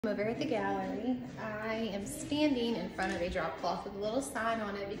Over at the gallery, I am standing in front of a drop cloth with a little sign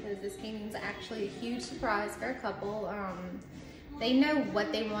on it because this painting's actually a huge surprise for a couple. They know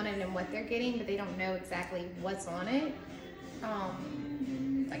what they wanted and what they're getting, but they don't know exactly what's on it.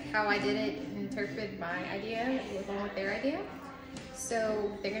 Like how I did it, interpret my idea along with their idea.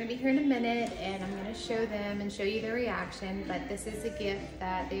 So they're gonna be here in a minute and I'm gonna show them and show you their reaction, but this is a gift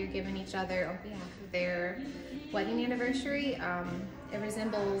that they're giving each other on behalf of their wedding anniversary. It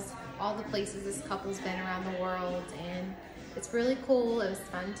resembles all the places this couple's been around the world, and it's really cool. It was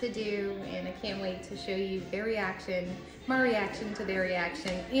fun to do, and I can't wait to show you their reaction, my reaction to their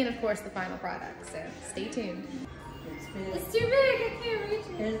reaction, and of course the final product, so stay tuned. It's big. It's too big, I can't reach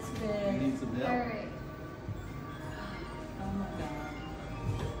it. It's big. It needs a belt. All right. Oh my God.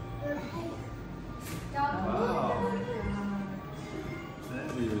 Wow. Oh my God.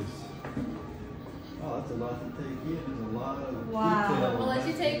 That is, oh, that's a lot to take in. There's a lot of Wow. detail. We'll let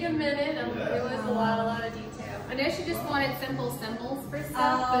you take a minute. Yeah. It was a lot of detail. I know she just wanted simple symbols for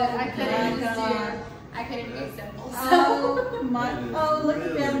stuff, Oh but I my couldn't God. do symbols. Oh my, oh look at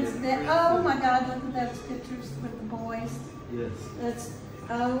Really them, impressive. oh my God, look at those pictures with the boys. Yes. That's,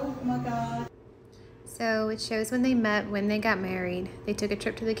 oh my God. So it shows when they met, when they got married. They took a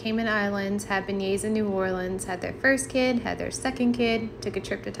trip to the Cayman Islands, had beignets in New Orleans, had their first kid, had their second kid, took a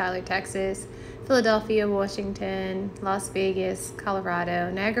trip to Tyler, Texas, Philadelphia, Washington, Las Vegas, Colorado,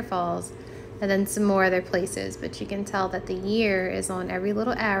 Niagara Falls, and then some more other places. But you can tell that the year is on every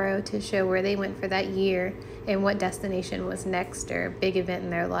little arrow to show where they went for that year and what destination was next or a big event in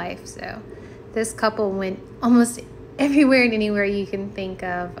their life. So this couple went almost everywhere and anywhere you can think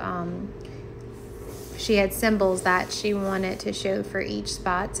of. She had symbols that she wanted to show for each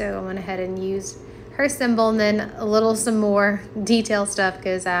spot, so I went ahead and used her symbol and then some more detail stuff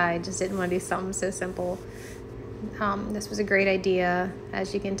because I just didn't want to do something so simple. This was a great idea,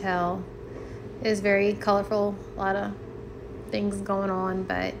 as you can tell. It was very colorful, a lot of things going on,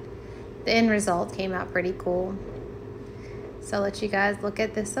 but the end result came out pretty cool. So I'll let you guys look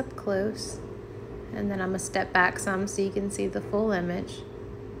at this up close, and then I'm gonna step back some so you can see the full image.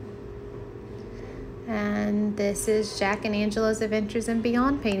 And this is Jack and Angela's Adventures and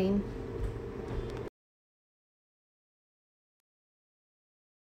Beyond painting.